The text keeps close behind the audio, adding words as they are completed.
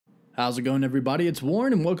How's it going, everybody? It's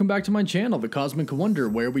Warren and welcome back to my channel, The Cosmic Wonder,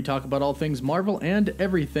 where we talk about all things Marvel and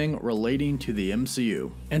everything relating to the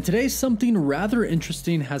MCU. And today something rather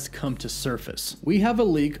interesting has come to surface. We have a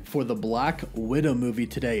leak for the Black Widow movie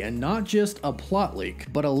today, and not just a plot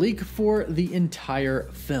leak, but a leak for the entire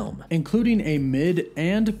film, including a mid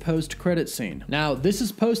and post-credit scene. Now, this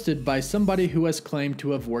is posted by somebody who has claimed to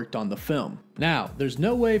have worked on the film. Now, there's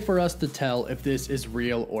no way for us to tell if this is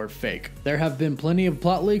real or fake. There have been plenty of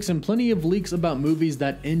plot leaks and plenty of leaks about movies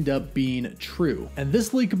that end up being true. And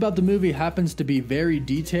this leak about the movie happens to be very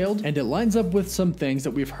detailed, and it lines up with some things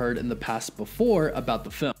that we've heard in the past before about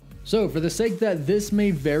the film. So, for the sake that this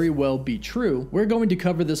may very well be true, we're going to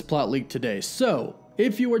cover this plot leak today. So,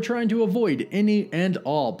 if you are trying to avoid any and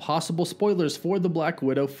all possible spoilers for the Black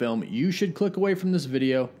Widow film, you should click away from this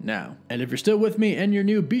video now. And if you're still with me and you're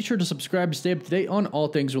new, be sure to subscribe to stay up to date on all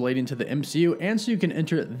things relating to the MCU, and so you can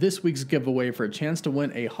enter this week's giveaway for a chance to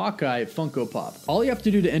win a Hawkeye Funko Pop. All you have to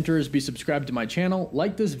do to enter is be subscribed to my channel,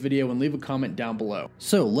 like this video, and leave a comment down below.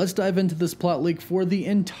 So let's dive into this plot leak for the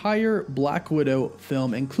entire Black Widow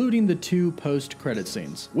film, including the two post-credit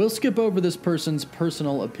scenes. We'll skip over this person's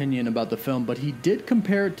personal opinion about the film, but he did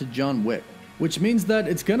compare it to John Wick, which means that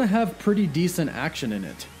it's gonna have pretty decent action in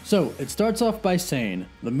it. So it starts off by saying,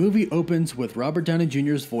 the movie opens with Robert Downey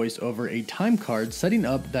Jr.'s voice over a time card, setting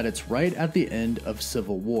up that it's right at the end of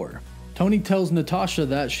Civil War. Tony tells Natasha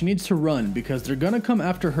that she needs to run because they're gonna come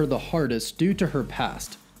after her the hardest due to her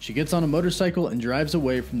past. She gets on a motorcycle and drives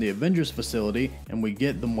away from the Avengers facility, and we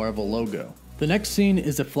get the Marvel logo. The next scene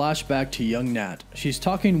is a flashback to young Nat. She's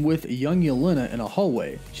talking with young Yelena in a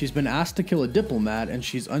hallway. She's been asked to kill a diplomat and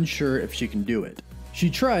she's unsure if she can do it.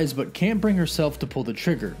 She tries but can't bring herself to pull the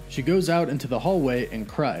trigger. She goes out into the hallway and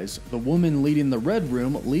cries. The woman leading the red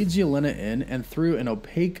room leads Yelena in, and through an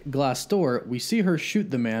opaque glass door, we see her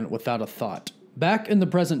shoot the man without a thought. Back in the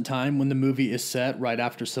present time, when the movie is set right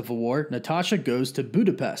after Civil War, Natasha goes to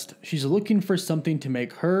Budapest. She's looking for something to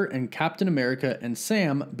make her and Captain America and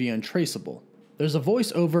Sam be untraceable. There's a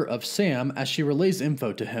voiceover of Sam as she relays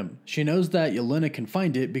info to him. She knows that Yelena can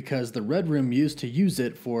find it because the Red Room used to use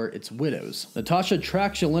it for its widows. Natasha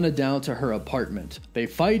tracks Yelena down to her apartment. They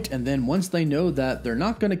fight, and then once they know that they're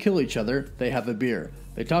not going to kill each other, they have a beer.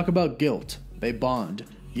 They talk about guilt. They bond.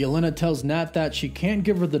 Yelena tells Nat that she can't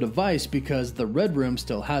give her the device because the Red Room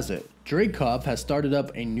still has it. Dreykov has started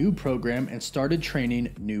up a new program and started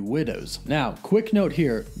training new widows. Now, quick note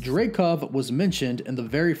here, Dreykov was mentioned in the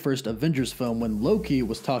very first Avengers film when Loki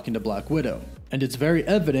was talking to Black Widow. And it's very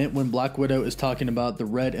evident when Black Widow is talking about the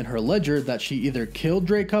red in her ledger that she either killed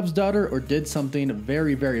Dreykov's daughter or did something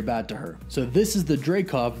very, very bad to her. So this is the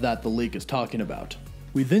Dreykov that the leak is talking about.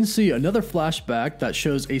 We then see another flashback that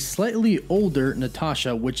shows a slightly older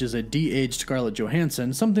Natasha, which is a de-aged Scarlett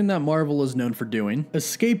Johansson, something that Marvel is known for doing,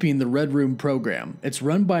 escaping the Red Room program. It's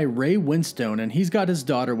run by Ray Winstone, and he's got his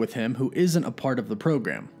daughter with him who isn't a part of the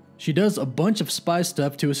program. She does a bunch of spy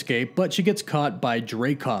stuff to escape, but she gets caught by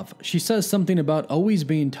Dreykov. She says something about always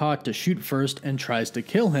being taught to shoot first and tries to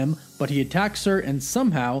kill him, but he attacks her and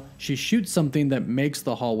somehow she shoots something that makes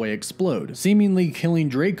the hallway explode, seemingly killing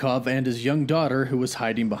Dreykov and his young daughter who was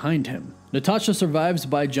hiding behind him. Natasha survives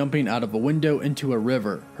by jumping out of a window into a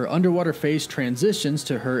river. Her underwater face transitions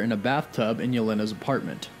to her in a bathtub in Yelena's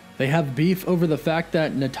apartment. They have beef over the fact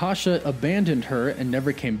that Natasha abandoned her and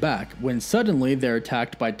never came back, when suddenly they're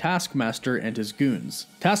attacked by Taskmaster and his goons.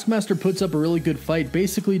 Taskmaster puts up a really good fight,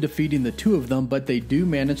 basically defeating the two of them, but they do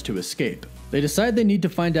manage to escape. They decide they need to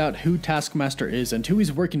find out who Taskmaster is and who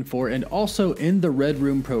he's working for, and also in the Red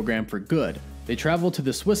Room program for good. They travel to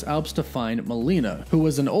the Swiss Alps to find Melina, who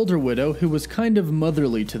was an older widow who was kind of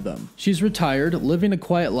motherly to them. She's retired, living a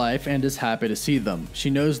quiet life, and is happy to see them.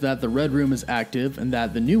 She knows that the Red Room is active and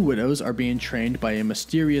that the new widows are being trained by a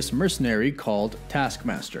mysterious mercenary called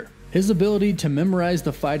Taskmaster. His ability to memorize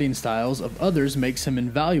the fighting styles of others makes him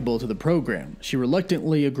invaluable to the program. She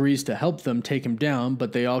reluctantly agrees to help them take him down,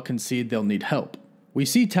 but they all concede they'll need help. We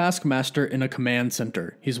see Taskmaster in a command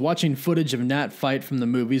center. He's watching footage of Nat fight from the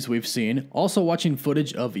movies we've seen, also watching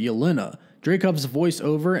footage of Yelena. Dreykov's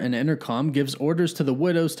voiceover and intercom gives orders to the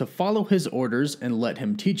widows to follow his orders and let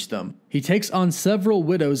him teach them. He takes on several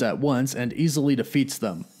widows at once and easily defeats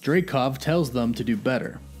them. Dreykov tells them to do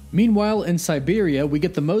better. Meanwhile, in Siberia, we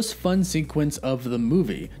get the most fun sequence of the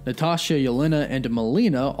movie. Natasha, Yelena, and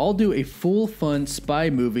Melina all do a full fun spy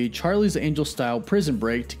movie Charlie's Angel style prison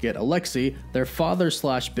break to get Alexei, their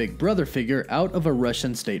father/big brother figure, out of a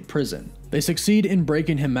Russian state prison. They succeed in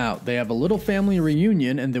breaking him out. They have a little family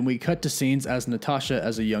reunion, and then we cut to scenes as Natasha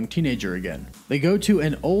as a young teenager again. They go to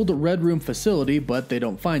an old Red Room facility, but they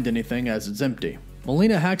don't find anything as it's empty.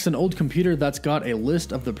 Melina hacks an old computer that's got a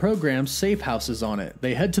list of the program's safe houses on it.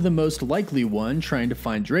 They head to the most likely one, trying to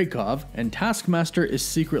find Dreykov, and Taskmaster is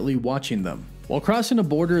secretly watching them. While crossing a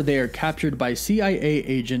border, they are captured by CIA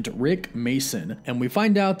agent Rick Mason, and we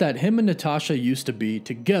find out that him and Natasha used to be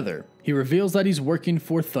together. He reveals that he's working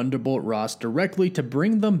for Thunderbolt Ross directly to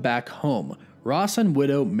bring them back home. Ross and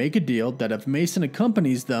Widow make a deal that if Mason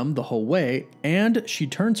accompanies them the whole way, and she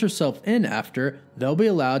turns herself in after, they'll be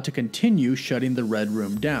allowed to continue shutting the Red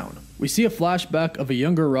Room down. We see a flashback of a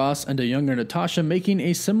younger Ross and a younger Natasha making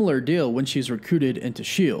a similar deal when she's recruited into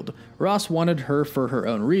S.H.I.E.L.D. Ross wanted her for her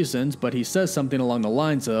own reasons, but he says something along the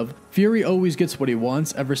lines of, "Fury always gets what he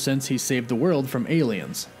wants ever since he saved the world from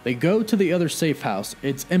aliens." They go to the other safe house.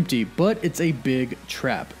 It's empty, but it's a big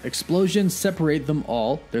trap. Explosions separate them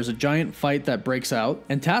all, there's a giant fight that breaks out,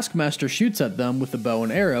 and Taskmaster shoots at them with a bow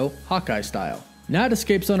and arrow, Hawkeye style. Nat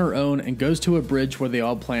escapes on her own and goes to a bridge where they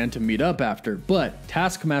all plan to meet up after, but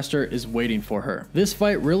Taskmaster is waiting for her. This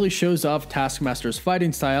fight really shows off Taskmaster's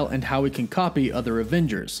fighting style and how he can copy other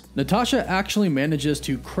Avengers. Natasha actually manages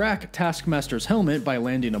to crack Taskmaster's helmet by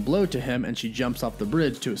landing a blow to him, and she jumps off the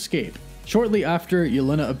bridge to escape. Shortly after,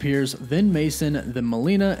 Yelena appears, then Mason, then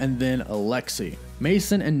Melina, and then Alexei.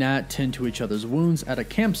 Mason and Nat tend to each other's wounds at a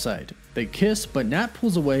campsite. They kiss, but Nat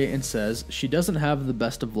pulls away and says she doesn't have the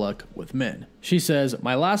best of luck with men. She says,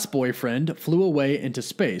 "My last boyfriend flew away into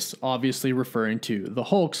space," obviously referring to the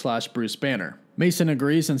Hulk/Bruce Banner. Mason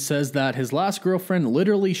agrees and says that his last girlfriend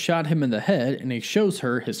literally shot him in the head, and he shows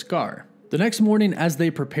her his scar. The next morning, as they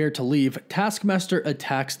prepare to leave, Taskmaster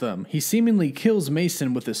attacks them. He seemingly kills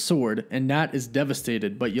Mason with his sword, and Nat is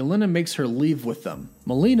devastated, but Yelena makes her leave with them.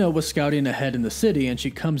 Melina was scouting ahead in the city, and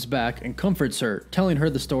she comes back and comforts her, telling her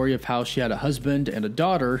the story of how she had a husband and a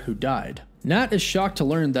daughter who died. Nat is shocked to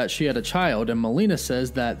learn that she had a child, and Melina says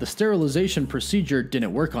that the sterilization procedure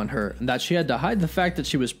didn't work on her, and that she had to hide the fact that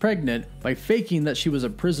she was pregnant by faking that she was a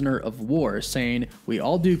prisoner of war, saying, "We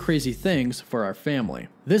all do crazy things for our family."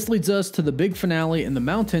 This leads us to the big finale in the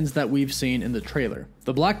mountains that we've seen in the trailer.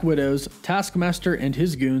 The Black Widows, Taskmaster and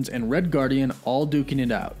his goons, and Red Guardian all duking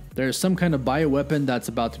it out. There's some kind of bioweapon that's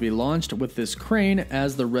about to be launched with this crane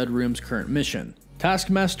as the Red Room's current mission.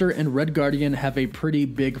 Taskmaster and Red Guardian have a pretty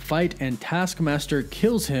big fight, and Taskmaster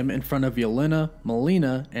kills him in front of Yelena,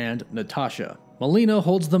 Melina, and Natasha. Melina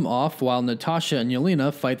holds them off while Natasha and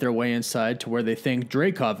Yelena fight their way inside to where they think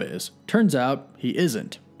Dreykov is. Turns out, he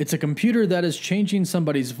isn't. It's a computer that is changing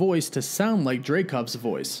somebody's voice to sound like Dreykov's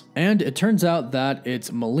voice. And it turns out that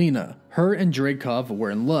it's Melina. Her and Dreykov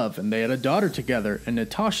were in love, and they had a daughter together, and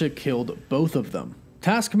Natasha killed both of them.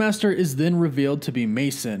 Taskmaster is then revealed to be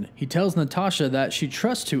Mason. He tells Natasha that she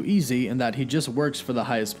trusts too easy and that he just works for the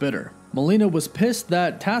highest bidder. Melina was pissed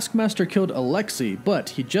that Taskmaster killed Alexei, but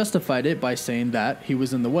he justified it by saying that he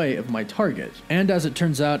was in the way of my target. And as it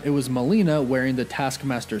turns out, it was Melina wearing the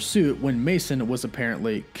Taskmaster suit when Mason was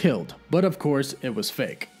apparently killed. But of course, it was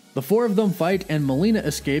fake. The four of them fight, and Melina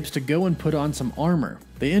escapes to go and put on some armor.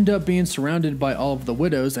 They end up being surrounded by all of the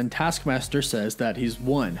widows, and Taskmaster says that he's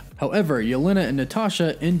won. However, Yelena and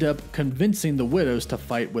Natasha end up convincing the widows to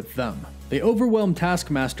fight with them. They overwhelm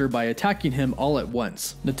Taskmaster by attacking him all at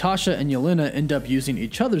once. Natasha and Yelena end up using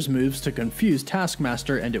each other's moves to confuse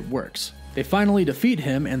Taskmaster, and it works. They finally defeat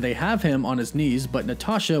him, and they have him on his knees, but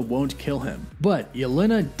Natasha won't kill him. But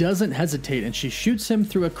Yelena doesn't hesitate, and she shoots him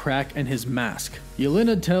through a crack in his mask.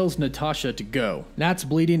 Yelena tells Natasha to go. Nat's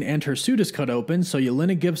bleeding and her suit is cut open, so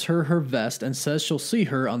Yelena gives her her vest and says she'll see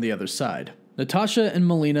her on the other side. Natasha and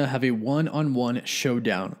Melina have a one-on-one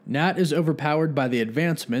showdown. Nat is overpowered by the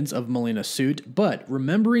advancements of Melina's suit, but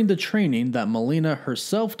remembering the training that Melina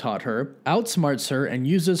herself taught her, outsmarts her and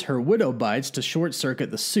uses her widow bites to short-circuit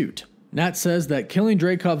the suit. Nat says that killing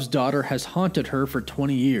Dreykov's daughter has haunted her for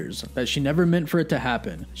 20 years, that she never meant for it to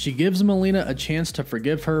happen. She gives Melina a chance to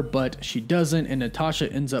forgive her, but she doesn't, and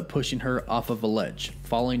Natasha ends up pushing her off of a ledge,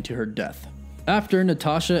 falling to her death. After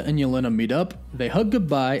Natasha and Yelena meet up, they hug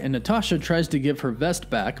goodbye, and Natasha tries to give her vest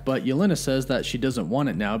back, but Yelena says that she doesn't want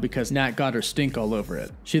it now because Nat got her stink all over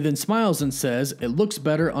it. She then smiles and says, "It looks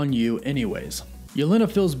better on you anyways."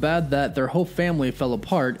 Yelena feels bad that their whole family fell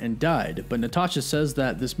apart and died, but Natasha says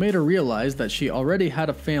that this made her realize that she already had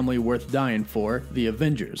a family worth dying for, the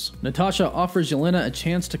Avengers. Natasha offers Yelena a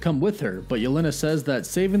chance to come with her, but Yelena says that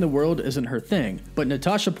saving the world isn't her thing, but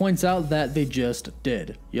Natasha points out that they just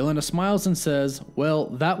did. Yelena smiles and says, "Well,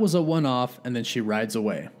 that was a one-off," and then she rides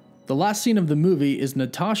away. The last scene of the movie is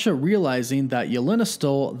Natasha realizing that Yelena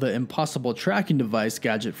stole the impossible tracking device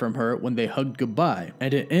gadget from her when they hugged goodbye,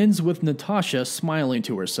 and it ends with Natasha smiling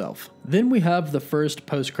to herself. Then we have the first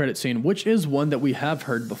post-credit scene, which is one that we have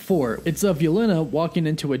heard before. It's of Yelena walking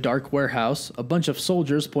into a dark warehouse, a bunch of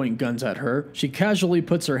soldiers point guns at her, she casually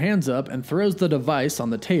puts her hands up and throws the device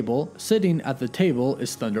on the table. Sitting at the table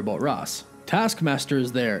is Thunderbolt Ross. Taskmaster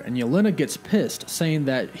is there, and Yelena gets pissed, saying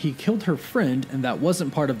that he killed her friend and that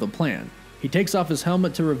wasn't part of the plan. He takes off his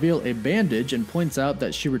helmet to reveal a bandage and points out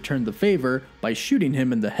that she returned the favor by shooting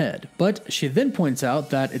him in the head. But she then points out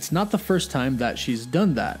that it's not the first time that she's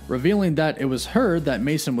done that, revealing that it was her that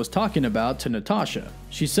Mason was talking about to Natasha.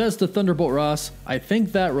 She says to Thunderbolt Ross, "I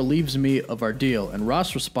think that relieves me of our deal," and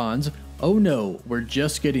Ross responds, "Oh no, we're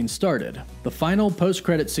just getting started." The final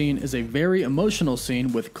post-credit scene is a very emotional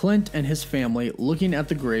scene with Clint and his family looking at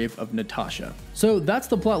the grave of Natasha. So that's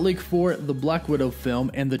the plot leak for the Black Widow film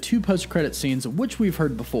and the 2 post-credit scenes which we've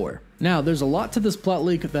heard before. Now, there's a lot to this plot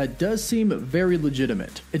leak that does seem very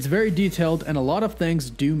legitimate. It's very detailed and a lot of things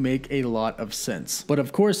do make a lot of sense. But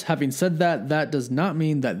of course, having said that, that does not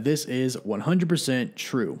mean that this is 100%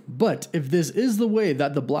 true. But if this is the way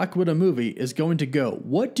that the Black Widow movie is going to go,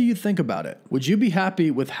 what do you think about it? Would you be happy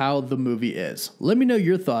with how the movie is? Let me know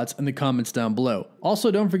your thoughts in the comments down below. Also,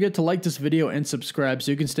 don't forget to like this video and subscribe so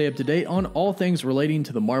you can stay up to date on all things relating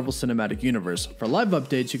to the Marvel Cinematic Universe. For live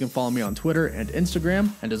updates, you can follow me on Twitter and Instagram.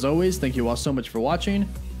 And as always, thank you all so much for watching.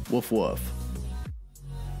 Woof woof.